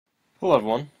Hello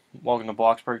everyone, welcome to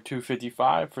Box Break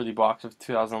 255 for the box of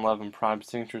 2011 Prime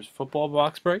Signatures Football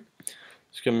Box Break.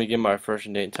 Just going to begin by first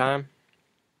and date time.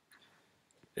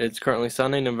 It's currently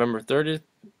Sunday, November 30th,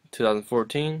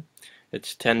 2014.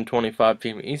 It's 10:25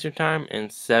 p.m. Eastern Time and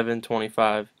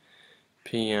 7:25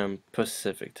 p.m.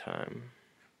 Pacific Time.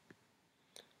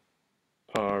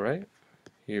 Alright,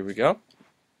 here we go.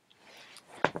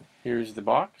 Here's the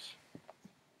box.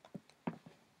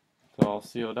 It's all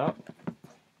sealed up.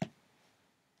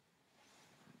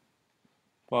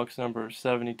 Box number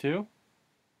 72.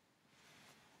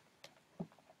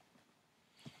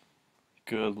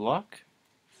 Good luck.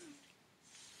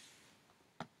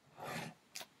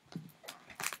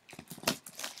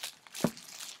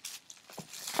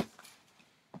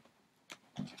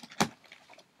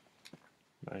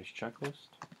 Nice checklist.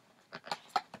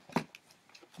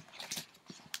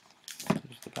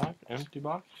 Here's the back, empty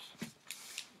box.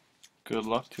 Good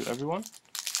luck to everyone.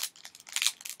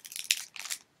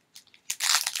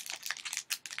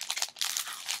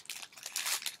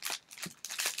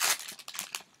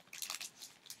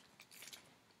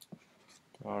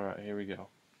 Alright, here we go.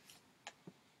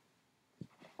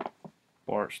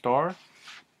 Bart Starr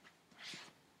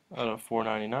out of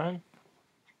 499.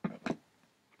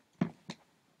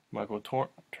 Michael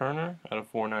Turner out of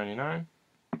 499.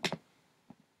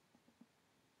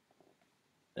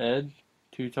 Ed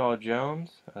Too-Tall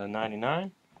Jones out of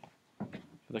 99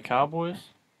 for the Cowboys.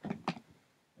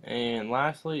 And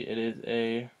lastly, it is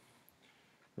a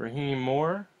Raheem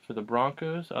Moore for the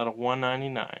Broncos out of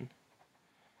 199.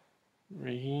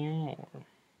 Raheem Moore.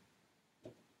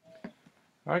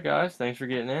 Alright guys, thanks for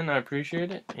getting in. I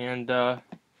appreciate it. And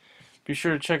be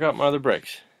sure to check out my other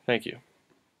breaks. Thank you.